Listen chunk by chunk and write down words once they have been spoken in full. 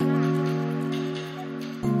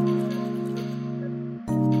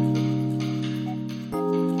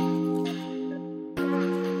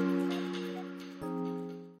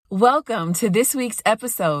Welcome to this week's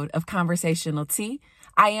episode of Conversational Tea.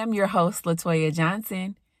 I am your host, Latoya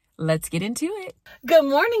Johnson. Let's get into it. Good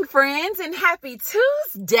morning, friends, and happy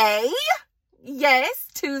Tuesday. Yes,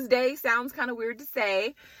 Tuesday sounds kind of weird to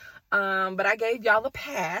say, but I gave y'all a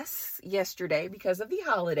pass yesterday because of the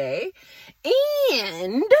holiday,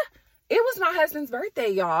 and it was my husband's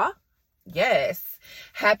birthday, y'all. Yes.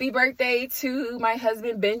 Happy birthday to my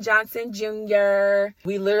husband, Ben Johnson Jr.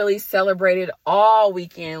 We literally celebrated all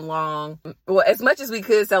weekend long. Well, as much as we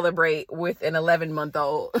could celebrate with an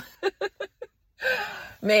 11-month-old.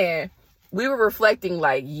 Man, we were reflecting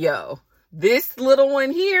like, yo, this little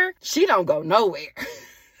one here, she don't go nowhere.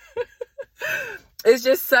 It's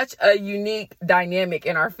just such a unique dynamic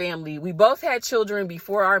in our family. We both had children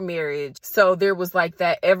before our marriage. So there was like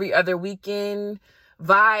that every other weekend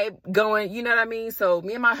vibe going, you know what I mean? So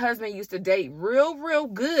me and my husband used to date real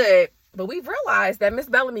good, but we've realized that Miss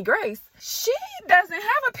Bellamy Grace, she doesn't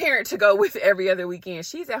have a parent to go with every other weekend.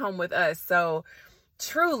 She's at home with us. So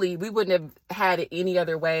truly, we wouldn't have had it any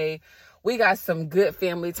other way. We got some good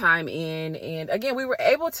family time in. And again, we were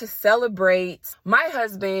able to celebrate my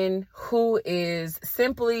husband, who is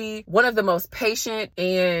simply one of the most patient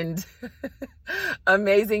and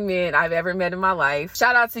amazing men I've ever met in my life.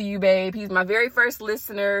 Shout out to you, babe. He's my very first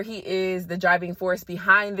listener. He is the driving force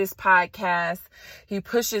behind this podcast. He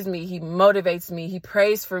pushes me. He motivates me. He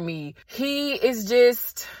prays for me. He is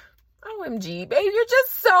just, OMG, babe, you're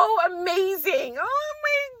just so amazing. Oh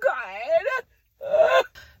my God.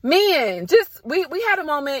 Man, we had a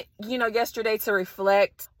moment, yesterday to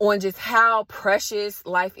reflect on just how precious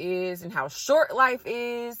life is and how short life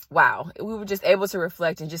is. Wow. We were just able to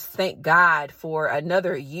reflect and just thank God for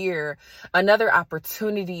another year, another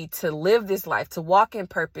opportunity to live this life, to walk in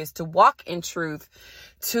purpose, to walk in truth,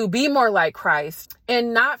 to be more like Christ,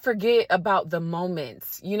 and not forget about the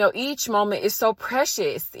moments. Each moment is so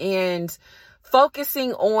precious, and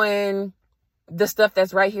focusing on the stuff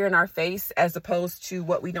that's right here in our face as opposed to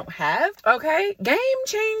what we don't have. Okay. Game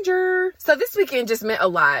changer. So this weekend just meant a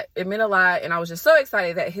lot. It meant a lot. And I was just so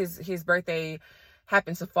excited that his birthday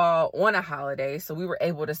happened to fall on a holiday. So we were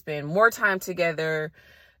able to spend more time together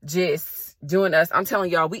just doing us. I'm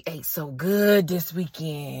telling y'all, we ate so good this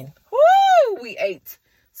weekend. Woo! We ate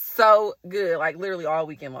so good, like literally all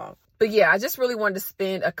weekend long. But yeah, I just really wanted to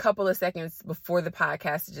spend a couple of seconds before the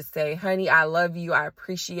podcast to just say, honey, I love you. I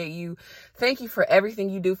appreciate you. Thank you for everything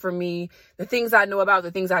you do for me. The things I know about, the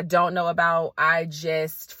things I don't know about. I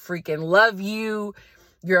just freaking love you.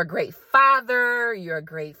 You're a great father. You're a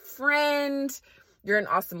great friend. You're an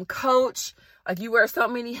awesome coach. Like, you wear so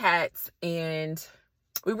many hats, and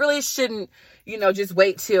we really shouldn't, just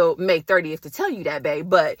wait till May 30th to tell you that, babe.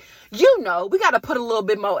 But, we got to put a little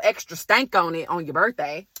bit more extra stank on it on your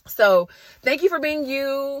birthday. So thank you for being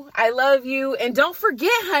you. I love you. And don't forget,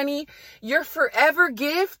 honey, your forever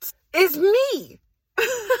gift is me.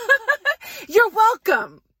 You're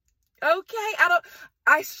welcome. Okay.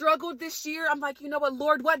 I struggled this year. I'm like, you know what,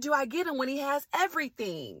 Lord, what do I get him when he has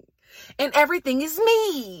everything? And everything is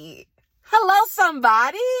me. Hello,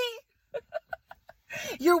 somebody.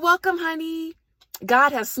 You're welcome, honey.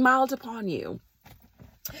 God has smiled upon you.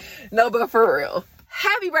 No, but for real.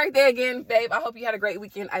 Happy birthday again, babe. I hope you had a great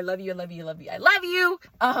weekend. I love you. I love you. I love you. I love you.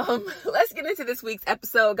 Let's get into this week's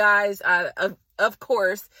episode, guys. Of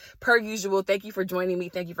course, per usual, thank you for joining me.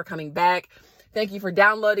 Thank you for coming back. Thank you for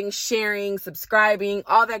downloading, sharing, subscribing,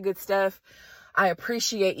 all that good stuff. I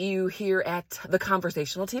appreciate you here at the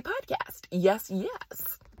Conversational Tea Podcast. Yes,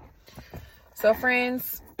 yes. So,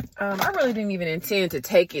 friends, I really didn't even intend to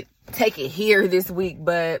take it here this week,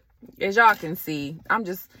 but as y'all can see,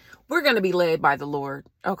 we're going to be led by the Lord.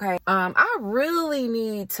 Okay. I really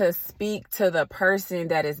need to speak to the person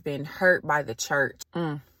that has been hurt by the church.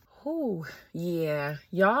 Ooh, yeah.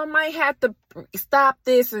 Y'all might have to stop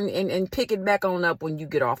this and pick it back on up when you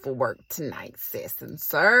get off of work tonight, sis and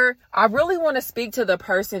sir. I really want to speak to the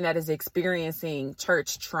person that is experiencing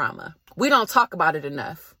church trauma. We don't talk about it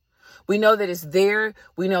enough. We know that it's there.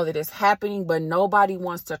 We know that it's happening, but nobody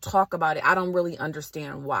wants to talk about it. I don't really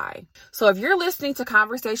understand why. So if you're listening to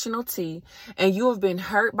Conversational Tea and you have been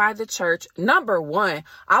hurt by the church, number one,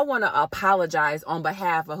 I want to apologize on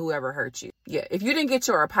behalf of whoever hurt you. Yeah, if you didn't get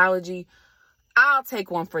your apology, I'll take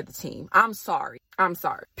one for the team. I'm sorry.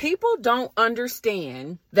 People don't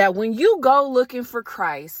understand that when you go looking for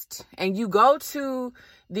Christ and you go to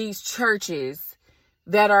these churches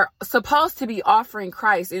that are supposed to be offering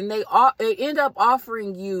Christ, and they end up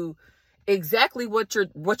offering you exactly what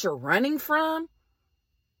you're running from.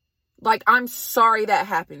 Like, I'm sorry that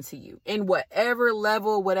happened to you. In whatever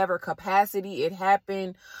level, whatever capacity it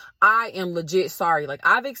happened, I am legit sorry. Like,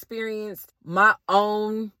 I've experienced my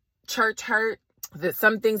own church hurt, that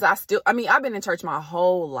some things I've been in church my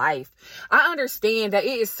whole life. I understand that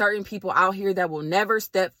it is certain people out here that will never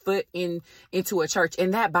step foot into a church,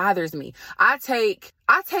 and that bothers me. I take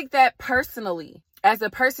that personally. As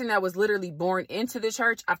a person that was literally born into the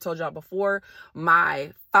church, I've told y'all before,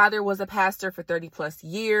 my father was a pastor for 30 plus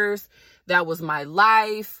years. That was my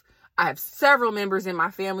life. I have several members in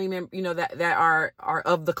my family, that are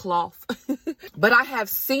of the cloth. But I have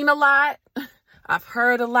seen a lot. I've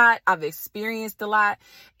heard a lot. I've experienced a lot.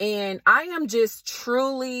 And I am just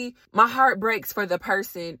truly, my heart breaks for the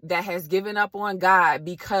person that has given up on God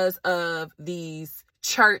because of these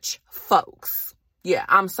church folks. Yeah,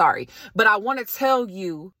 I'm sorry. But I want to tell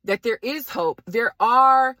you that there is hope. There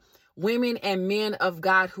are women and men of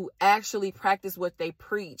God who actually practice what they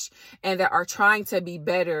preach and that are trying to be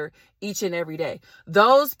better each and every day.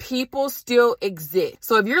 Those people still exist.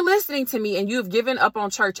 So if you're listening to me and you've given up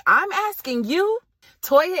on church, I'm asking you,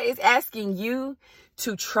 Toya is asking you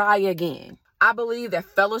to try again. I believe that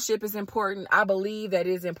fellowship is important. I believe that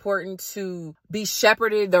it is important to be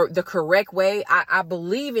shepherded the correct way. I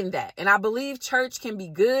believe in that. And I believe church can be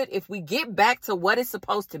good if we get back to what it's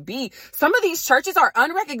supposed to be. Some of these churches are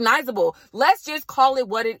unrecognizable. Let's just call it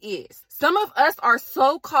what it is. Some of us are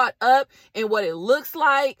so caught up in what it looks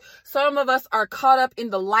like. Some of us are caught up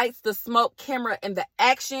in the lights, the smoke, camera, and the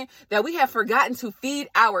action that we have forgotten to feed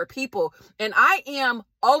our people. And I am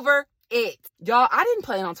over it. Y'all, I didn't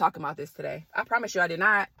plan on talking about this today. I promise you I did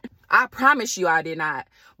not.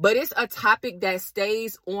 But it's a topic that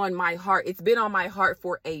stays on my heart. It's been on my heart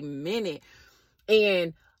for a minute.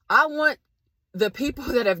 And I want the people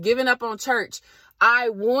that have given up on church, I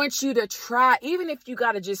want you to try, even if you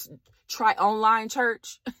got to just try online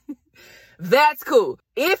church, that's cool.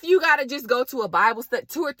 If you got to just go to a Bible study,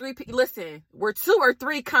 2 or 3 people, listen, where 2 or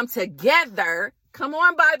 3 come together, come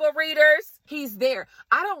on, Bible readers, he's there.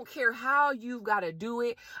 I don't care how you've got to do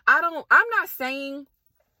it. I'm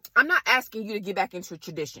not asking you to get back into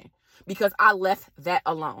tradition because I left that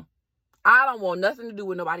alone. I don't want nothing to do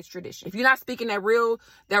with nobody's tradition. If you're not speaking that real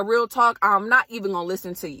talk, I'm not even going to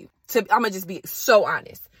listen to you. I'm going to just be so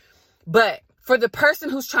honest. But for the person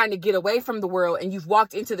who's trying to get away from the world and you've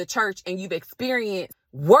walked into the church and you've experienced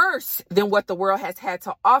worse than what the world has had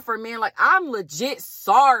to offer, man, like, I'm legit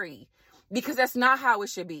sorry because that's not how it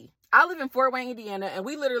should be. I live in Fort Wayne, Indiana, and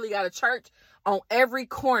we literally got a church on every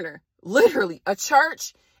corner. Literally a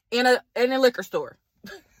church and a liquor store.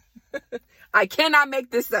 I cannot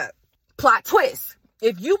make this up. Plot twist.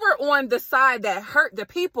 If you were on the side that hurt the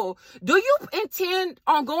people, do you intend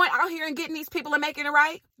on going out here and getting these people and making it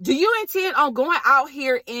right? Do you intend on going out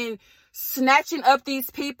here and snatching up these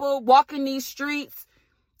people, walking these streets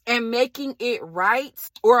and making it right?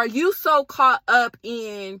 Or are you so caught up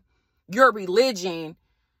in your religion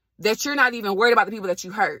that you're not even worried about the people that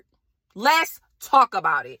you hurt? Let's talk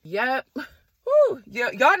about it. Yep. Whew.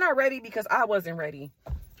 Y'all not ready because I wasn't ready.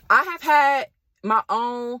 I have had my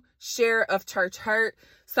own share of church hurt.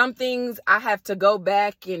 Some things I have to go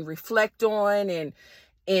back and reflect on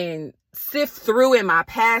and sift through in my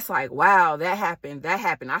past. Like, wow, that happened.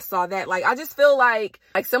 I saw that. Like, I just feel like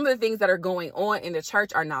some of the things that are going on in the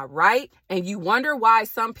church are not right. And you wonder why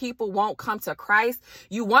some people won't come to Christ.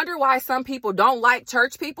 You wonder why some people don't like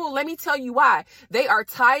church people. Let me tell you why. They are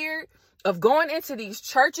tired of going into these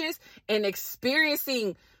churches and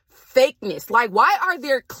experiencing fakeness. Like, why are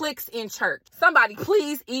there cliques in church? Somebody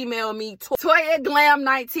please email me,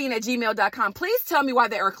 toyaglam19@gmail.com. Please tell me why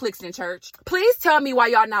there are cliques in church. Please tell me why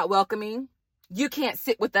y'all not welcoming. You can't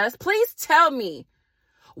sit with us. Please tell me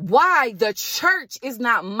why the church is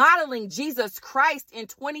not modeling Jesus Christ in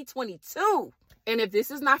 2022. And if this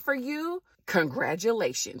is not for you,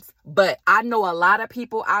 congratulations. But I know a lot of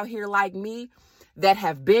people out here like me that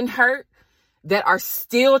have been hurt, that are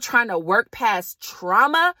still trying to work past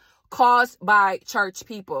trauma caused by church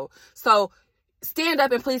people. So stand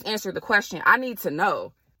up and please answer the question. I need to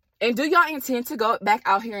know. And do y'all intend to go back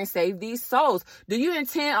out here and save these souls? Do you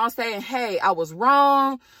intend on saying, hey, I was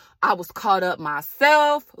wrong, I was caught up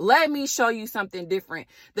myself, let me show you something different?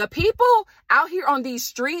 The people out here on these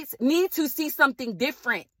streets need to see something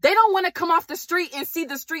different. They don't want to come off the street and see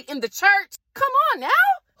the street in the church. Come on now.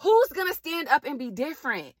 Who's going to stand up and be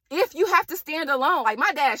different? If you have to stand alone, like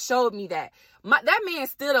my dad showed me that. That man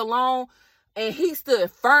stood alone and he stood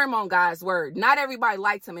firm on God's word. Not everybody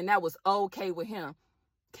liked him and that was okay with him.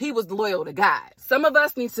 He was loyal to God. Some of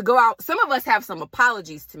us need to go out. Some of us have some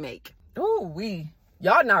apologies to make.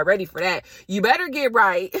 Y'all not ready for that. You better get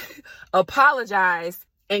right, apologize,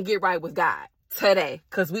 and get right with God today,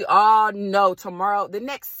 because we all know tomorrow, the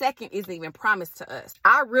next second isn't even promised to us.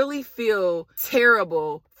 I really feel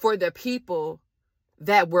terrible for the people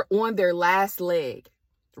that were on their last leg,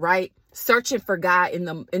 right? Searching for God in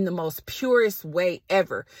the most purest way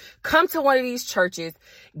ever. Come to one of these churches,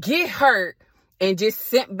 get hurt, and just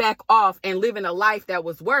sent back off and living a life that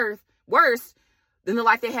was worse than the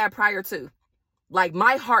life they had prior to. Like,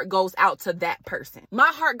 my heart goes out to that person.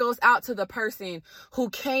 My heart goes out to the person who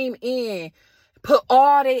came in, put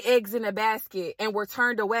all their eggs in a basket, and were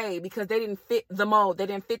turned away because they didn't fit the mold. They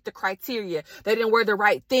didn't fit the criteria. They didn't wear the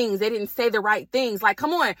right things. They didn't say the right things. Like,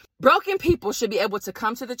 come on. Broken people should be able to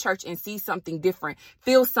come to the church and see something different,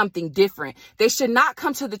 feel something different. They should not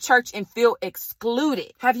come to the church and feel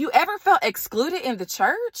excluded. Have you ever felt excluded in the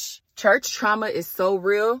church? Church trauma is so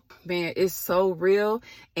real, man. It's so real,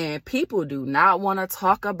 and people do not want to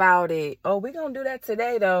talk about it. Oh, we're going to do that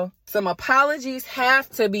today, though. Some apologies have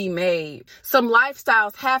to be made. Some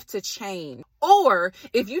lifestyles have to change. Or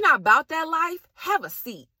if you're not about that life, have a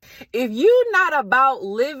seat. If you're not about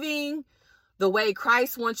living the way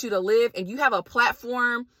Christ wants you to live, and you have a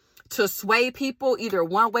platform to sway people either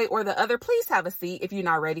one way or the other, please have a seat if you're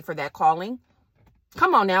not ready for that calling.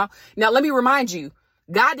 Come on now. Now, let me remind you,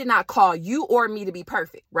 God did not call you or me to be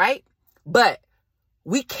perfect, right? But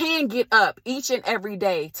we can get up each and every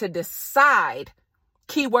day to decide,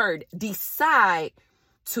 keyword, decide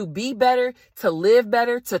to be better, to live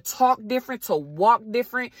better, to talk different, to walk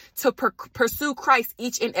different, to pursue Christ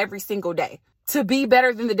each and every single day, to be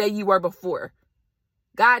better than the day you were before.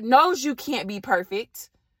 God knows you can't be perfect.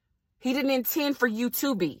 He didn't intend for you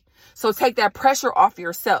to be. So take that pressure off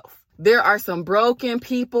yourself. There are some broken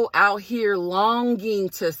people out here longing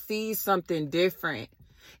to see something different.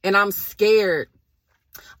 And I'm scared.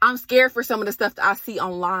 I'm scared for some of the stuff that I see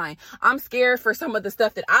online. I'm scared for some of the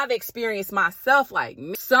stuff that I've experienced myself. Like,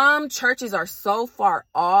 some churches are so far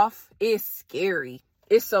off. It's scary.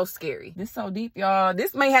 It's so scary. This is so deep, y'all.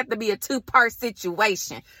 This may have to be a 2-part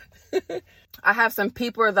situation. I have some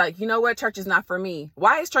people are like, you know what? Church is not for me.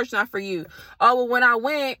 Why is church not for you? Oh, well, when I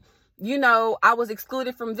went, you know, I was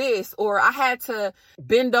excluded from this, or I had to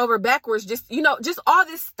bend over backwards, just all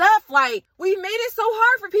this stuff. Like, we made it so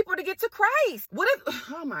hard for people to get to Christ. What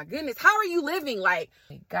if, oh my goodness, how are you living? Like,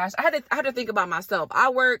 gosh, I had to think about myself. I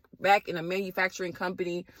work back in a manufacturing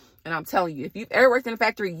company, and I'm telling you, if you've ever worked in a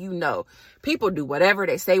factory, you know, people do whatever,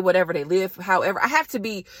 they say whatever, they live however. I have to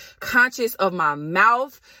be conscious of my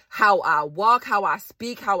mouth, how I walk, how I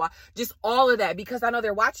speak, just all of that, because I know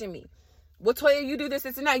they're watching me. Well, Toya, you do this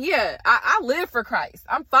and that. Yeah, I live for Christ.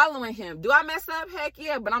 I'm following him. Do I mess up? Heck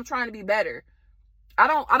yeah, but I'm trying to be better. I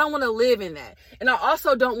don't want to live in that. And I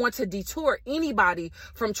also don't want to detour anybody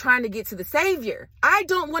from trying to get to the Savior. I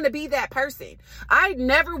don't want to be that person. I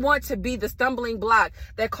never want to be the stumbling block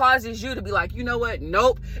that causes you to be like, you know what?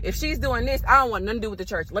 Nope. If she's doing this, I don't want nothing to do with the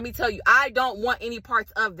church. Let me tell you, I don't want any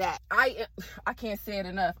parts of that. I can't say it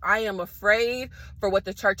enough. I am afraid for what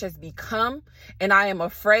the church has become. And I am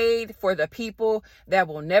afraid for the people that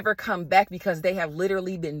will never come back because they have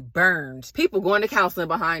literally been burned. People going to counseling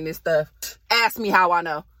behind this stuff. Ask me how I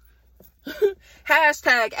know.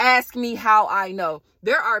 Hashtag ask me how I know.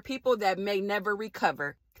 There are people that may never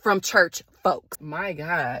recover from church folks. My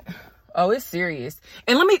God. Oh, it's serious.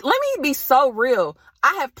 And let me be so real.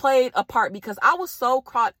 I have played a part because I was so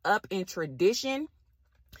caught up in tradition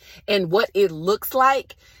and what it looks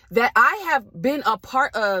like that I have been a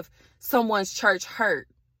part of someone's church hurt.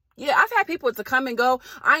 Yeah, I've had people to come and go.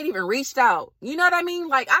 I ain't even reached out. You know what I mean?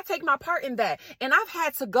 Like, I take my part in that. And I've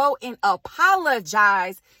had to go and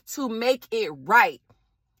apologize to make it right.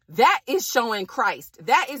 That is showing Christ.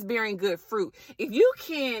 That is bearing good fruit. If you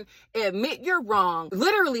can admit you're wrong,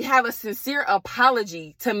 literally have a sincere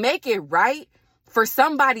apology to make it right for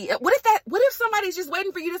somebody. What if somebody's just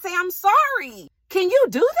waiting for you to say, I'm sorry? Can you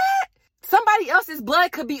do that? Somebody else's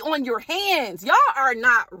blood could be on your hands. Y'all are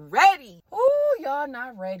not ready. Oh, y'all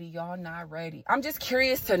not ready. Y'all not ready. I'm just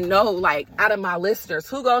curious to know, like, out of my listeners,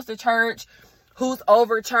 who goes to church, who's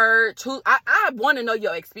over church, I want to know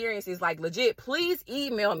your experiences. Like, legit, please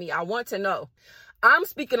email me. I want to know. I'm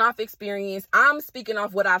speaking off experience. I'm speaking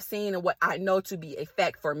off what I've seen and what I know to be a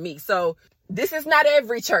fact for me. So this is not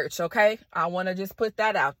every church, okay? I want to just put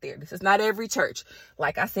that out there. This is not every church.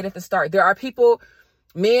 Like I said at the start, there are people,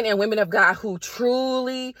 men and women of God, who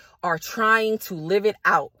truly are trying to live it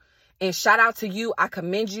out. And shout out to you. I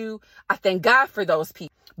commend you. I thank God for those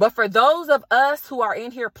people. But for those of us who are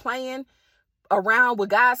in here playing around with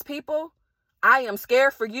God's people, I am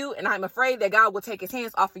scared for you, and I'm afraid that God will take his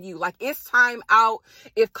hands off of you. Like, it's time out.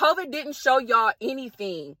 If COVID didn't show y'all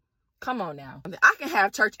anything, come on now. I can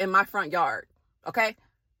have church in my front yard, okay?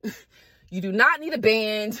 You do not need a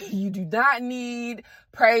band. You do not need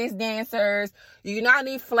praise dancers. You do not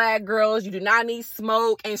need flag girls. You do not need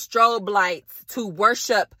smoke and strobe lights to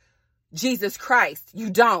worship Jesus Christ. You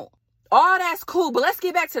don't. All that's cool, but let's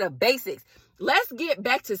get back to the basics. Let's get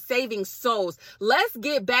back to saving souls. Let's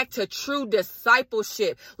get back to true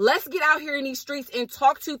discipleship. Let's get out here in these streets and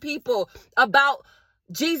talk to people about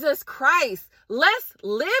Jesus Christ. Let's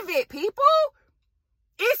live it, people.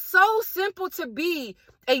 It's so simple to be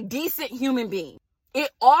a decent human being.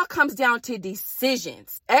 It all comes down to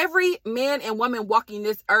decisions. Every man and woman walking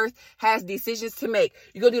this earth has decisions to make.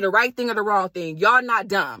 You're going to do the right thing or the wrong thing. Y'all not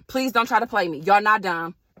dumb. Please don't try to play me. Y'all not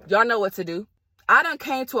dumb. Y'all know what to do. I done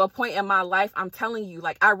came to a point in my life, I'm telling you,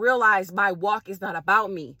 like, I realized my walk is not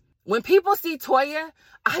about me. When people see Toya,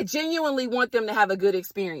 I genuinely want them to have a good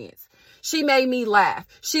experience. She made me laugh.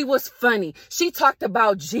 She was funny. She talked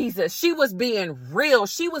about Jesus. She was being real.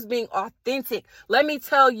 She was being authentic. Let me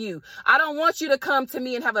tell you, I don't want you to come to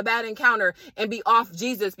me and have a bad encounter and be off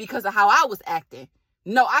Jesus because of how I was acting.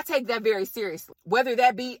 No, I take that very seriously. Whether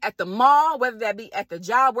that be at the mall, whether that be at the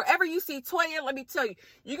job, wherever you see Toya, let me tell you,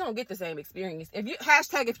 you're going to get the same experience. If you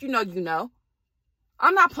if you know, you know.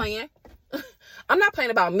 I'm not playing. I'm not playing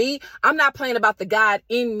about me. I'm not playing about the God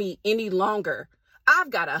in me any longer. I've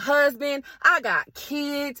got a husband. I got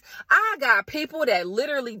kids. I got people that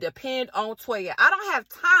literally depend on Toya. I don't have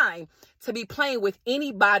time to be playing with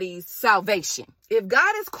anybody's salvation. If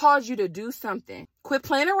God has called you to do something, quit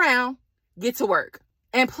playing around, get to work.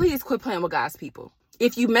 And please quit playing with God's people.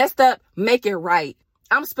 If you messed up, make it right.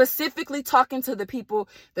 I'm specifically talking to the people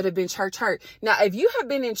that have been church hurt. Now, if you have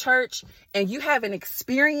been in church and you haven't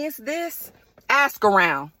experienced this, ask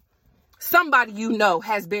around. Somebody you know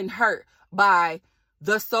has been hurt by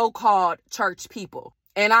the so-called church people.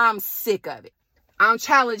 And I'm sick of it. I'm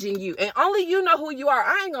challenging you. And only you know who you are.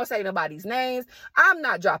 I ain't gonna say nobody's names. I'm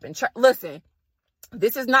not dropping church. Listen,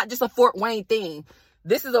 this is not just a Fort Wayne thing.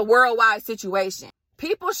 This is a worldwide situation.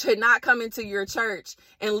 People should not come into your church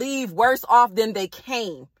and leave worse off than they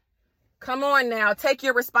came. Come on now, take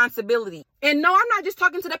your responsibility. And no, I'm not just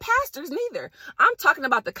talking to the pastors neither. I'm talking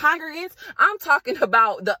about the congregants. I'm talking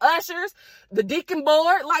about the ushers, the deacon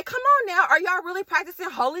board. Like, come on now. Are y'all really practicing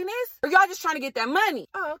holiness? Or y'all just trying to get that money?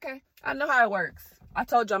 Oh, okay. I know how it works. I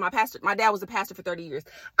told y'all my dad was a pastor for 30 years.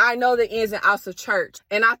 I know the ins and outs of church.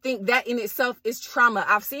 And I think that in itself is trauma.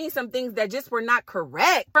 I've seen some things that just were not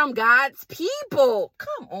correct from God's people.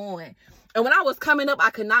 Come on. And when I was coming up, I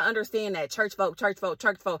could not understand that church folk.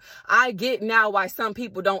 I get now why some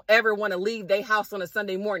people don't ever want to leave their house on a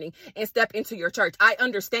Sunday morning and step into your church. I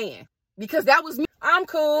understand. Because that was me. I'm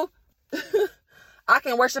cool. I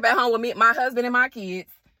can worship at home with my husband and my kids.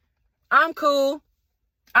 I'm cool.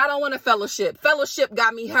 I don't want a fellowship. Fellowship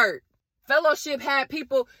got me hurt. Fellowship had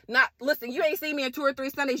people not, listen, you ain't seen me in 2 or 3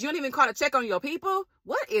 Sundays. You don't even call to check on your people.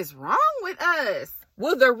 What is wrong with us?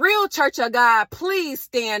 Will the real church of God please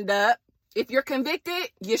stand up? If you're convicted,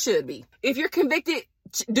 you should be. If you're convicted,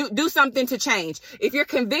 do something to change. If you're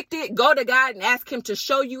convicted, go to God and ask him to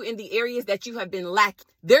show you in the areas that you have been lacking.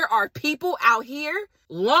 There are people out here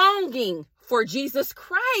longing for Jesus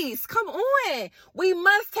Christ. Come on. We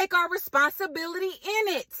must take our responsibility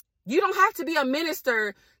in it. You don't have to be a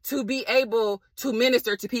minister to be able to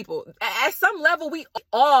minister to people. At some level, we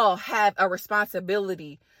all have a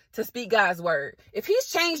responsibility to speak God's word. If he's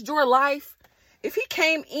changed your life, if he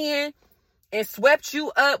came in and swept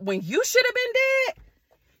you up when you should have been dead,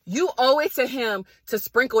 you owe it to him to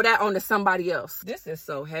sprinkle that onto somebody else. This is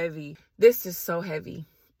so heavy. This is so heavy.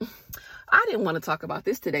 I didn't want to talk about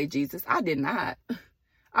this today, Jesus. I did not.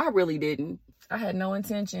 I really didn't. I had no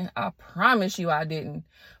intention. I promise you I didn't.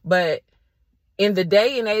 But in the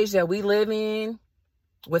day and age that we live in,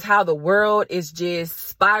 with how the world is just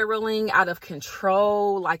spiraling out of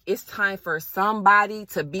control, like it's time for somebody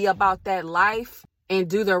to be about that life and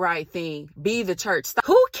do the right thing. Be the church.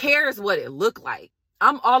 Who cares what it looked like?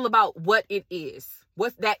 I'm all about what it is.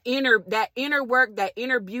 What's that inner work, that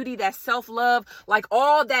inner beauty, that self-love, like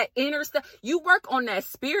all that inner stuff. You work on that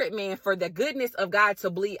spirit, man, for the goodness of God to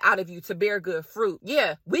bleed out of you, to bear good fruit.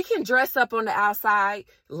 Yeah, we can dress up on the outside,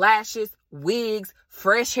 lashes, wigs,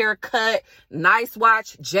 fresh haircut, nice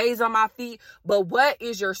watch, J's on my feet. But what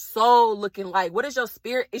is your soul looking like? What is your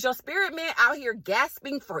spirit? Is your spirit, man, out here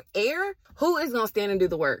gasping for air? Who is going to stand and do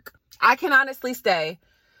the work? I can honestly say,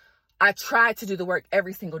 I try to do the work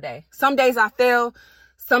every single day. Some days I fail.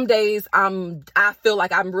 Some days I feel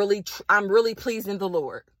like I'm really pleasing the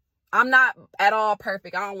Lord. I'm not at all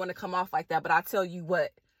perfect. I don't want to come off like that, but I tell you what,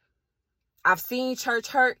 I've seen church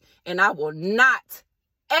hurt, and I will not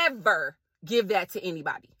ever give that to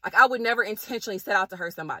anybody. Like, I would never intentionally set out to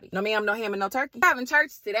hurt somebody. No ma'am, no ham, and no turkey. Having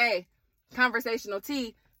church today conversational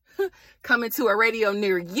tea coming to a radio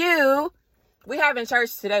near you. We having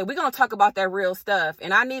church today. We're going to talk about that real stuff.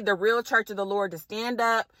 And I need the real church of the Lord to stand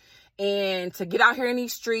up and to get out here in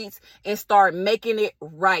these streets and start making it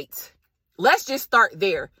right. Let's just start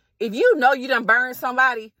there. If you know you done burned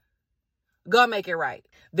somebody, go make it right.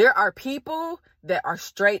 There are people that are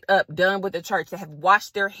straight up done with the church, that have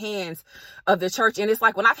washed their hands of the church. And it's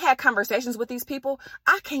like, when I've had conversations with these people,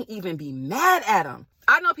 I can't even be mad at them.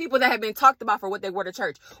 I know people that have been talked about for what they wore to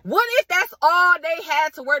church. What if that's all they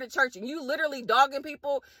had to wear to church, and you literally dogging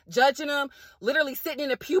people, judging them, literally sitting in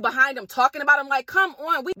the pew behind them, talking about them? Like, come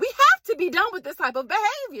on, we have to be done with this type of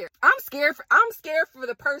behavior. I'm scared for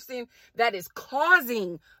the person that is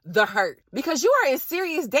causing the hurt, because you are in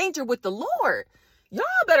serious danger with the Lord. Y'all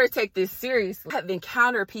better take this seriously. I have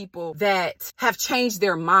encountered people that have changed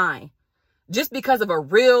their mind just because of a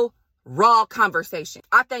real raw conversation.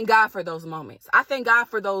 I thank God for those moments. I thank God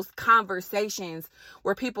for those conversations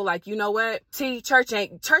where people like, you know what? Church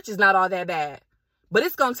is not all that bad. But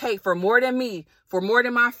it's going to take for more than me, for more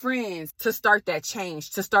than my friends, to start that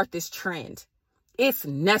change, to start this trend. It's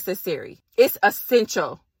necessary. It's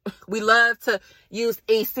essential. We love to use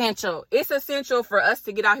essential. It's essential for us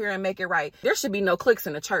to get out here and make it right. There should be no cliques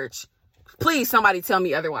in the church. Please, somebody tell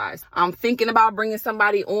me otherwise. I'm thinking about bringing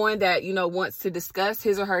somebody on that, wants to discuss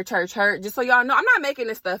his or her church hurt. Just so y'all know, I'm not making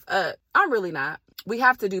this stuff up. I'm really not. We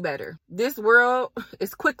have to do better. This world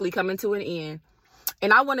is quickly coming to an end.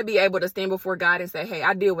 And I want to be able to stand before God and say, hey,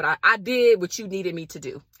 I did what you needed me to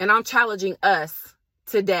do. And I'm challenging us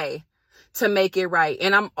today to make it right.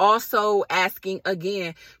 And I'm also asking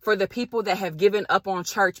again for the people that have given up on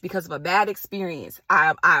church because of a bad experience.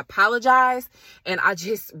 I apologize. And I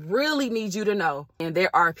just really need you to know. And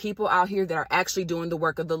there are people out here that are actually doing the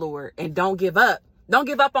work of the Lord. And don't give up. Don't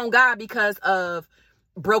give up on God because of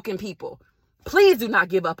broken people. Please do not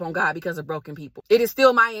give up on God because of broken people. It is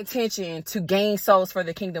still my intention to gain souls for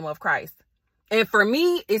the kingdom of Christ. And for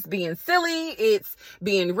me, it's being silly. It's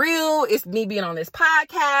being real. It's me being on this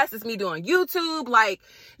podcast. It's me doing YouTube. Like,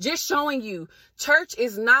 just showing you church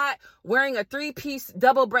is not wearing a 3-piece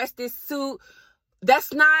double-breasted suit.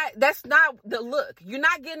 That's not the look. You're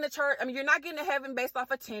not getting to church. You're not getting to heaven based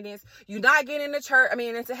off attendance. You're not getting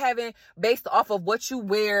into heaven based off of what you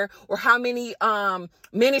wear or how many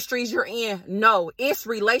ministries you're in. No, it's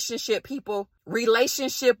relationship, people.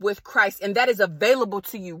 Relationship with Christ. And that is available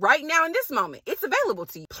to you right now in this moment. It's available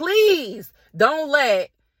to you. Please don't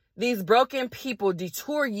let these broken people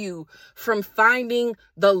detour you from finding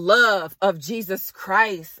the love of Jesus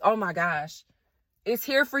Christ. Oh my gosh. It's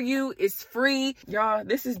here for you. It's free. Y'all,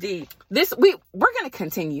 this is deep. We're going to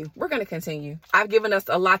continue. We're going to continue. I've given us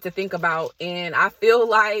a lot to think about, and I feel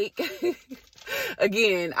like,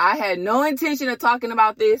 again, I had no intention of talking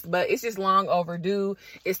about this, but it's just long overdue.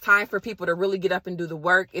 It's time for people to really get up and do the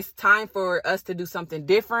work. It's time for us to do something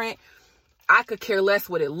different. I could care less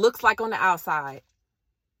what it looks like on the outside.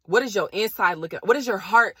 What is your inside looking? What is your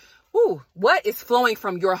heart? What is flowing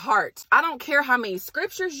from your heart? I don't care how many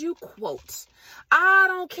scriptures you quote. I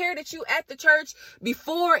don't care that you at the church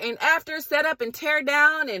before and after set up and tear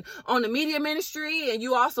down and on the media ministry, and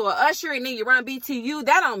you also a usher and then you run BTU.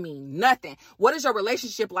 That don't mean nothing. What is your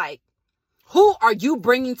relationship like? Who are you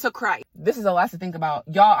bringing to Christ? This is a lot to think about.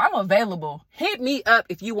 Y'all, I'm available. Hit me up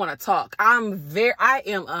if you want to talk. I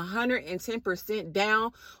am 110%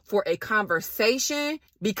 down for a conversation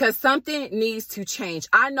because something needs to change.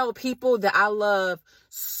 I know people that I love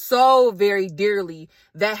so very dearly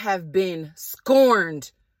that have been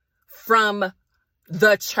scorned from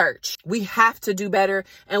the church. We have to do better,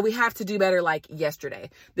 and we have to do better like yesterday.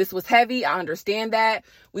 This was heavy. I understand that.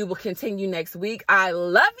 We will continue next week. I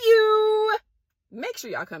love you. Make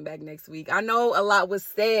sure y'all come back next week. I know a lot was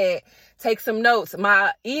said. Take some notes.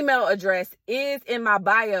 My email address is in my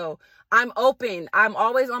bio. I'm open. I'm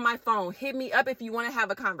always on my phone. Hit me up if you want to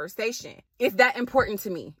have a conversation. It's that important to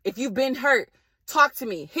me. If you've been hurt, talk to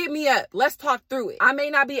me. Hit me up. Let's talk through it. I may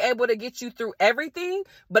not be able to get you through everything,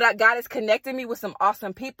 but God has connected me with some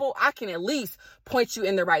awesome people. I can at least point you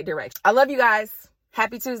in the right direction. I love you guys.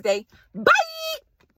 Happy Tuesday. Bye.